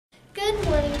Good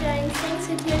morning, Giants. Thanks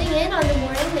for tuning in on the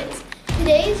morning news.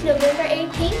 Today is November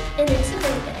 18th, and it's a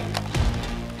birthday.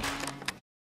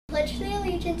 Pledge the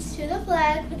allegiance to the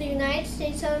flag for the United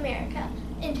States of America,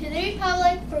 and to the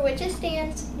republic for which it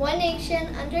stands, one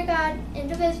nation, under God,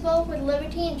 indivisible, with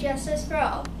liberty and justice for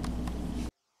all.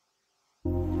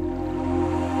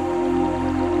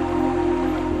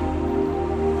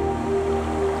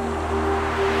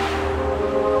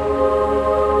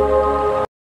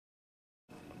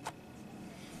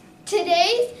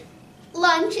 Today's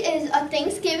lunch is a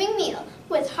Thanksgiving meal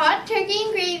with hot turkey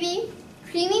and gravy,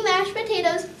 creamy mashed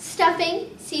potatoes, stuffing,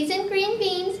 seasoned green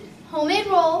beans, homemade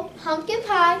roll, pumpkin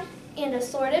pie, and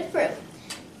assorted fruit.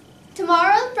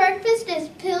 Tomorrow's breakfast is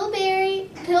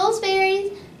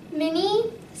Pillsbury's, mini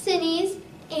cinnies,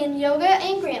 and yoga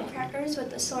and graham crackers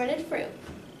with assorted fruit.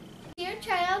 Your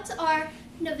tryouts are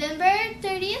November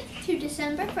 30th to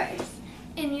December 1st,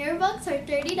 and yearbooks are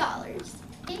 $30.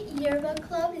 Yearbook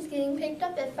club is getting picked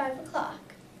up at 5 o'clock.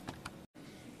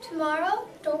 Tomorrow,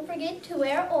 don't forget to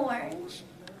wear orange.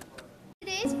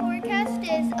 Today's forecast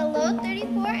is a low of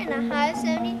 34 and a high of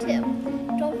 72.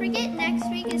 Don't forget next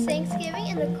week is Thanksgiving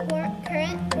and the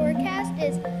current forecast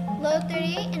is low of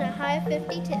 38 and a high of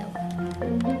 52.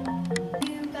 If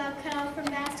you got cut off from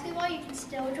basketball, you can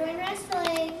still join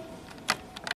wrestling.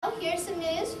 Now here's some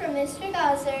news from Mr.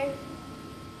 Gazard.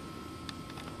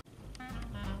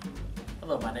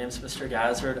 Hello, my name is Mr.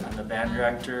 Gazard. I'm the band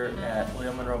director at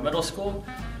William Monroe Middle School.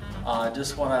 I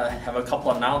just want to have a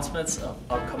couple announcements of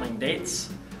upcoming dates.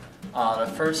 The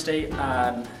first date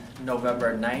on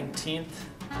November 19th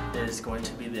is going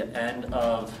to be the end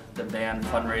of the band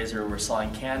fundraiser. We're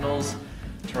selling candles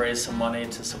to raise some money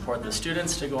to support the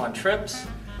students to go on trips.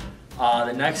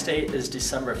 The next date is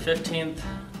December 15th.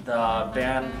 The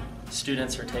band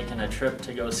students are taking a trip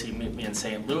to go see Meet Me in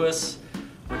St. Louis,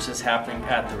 which is happening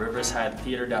at the Riverside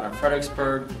Theater down in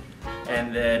Fredericksburg.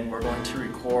 And then we're going to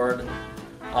record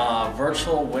a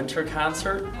virtual winter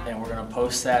concert, and we're going to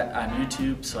post that on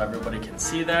YouTube so everybody can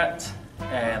see that.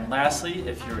 And lastly,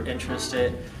 if you're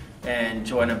interested in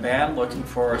joining a band looking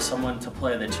for someone to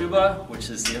play the tuba, which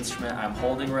is the instrument I'm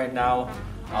holding right now,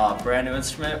 brand new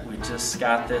instrument. We just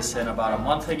got this in about a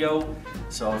month ago.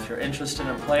 So if you're interested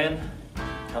in playing,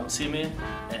 come see me,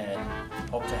 and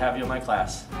hope to have you in my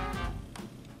class.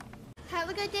 Have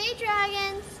a good day,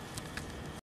 Dragons!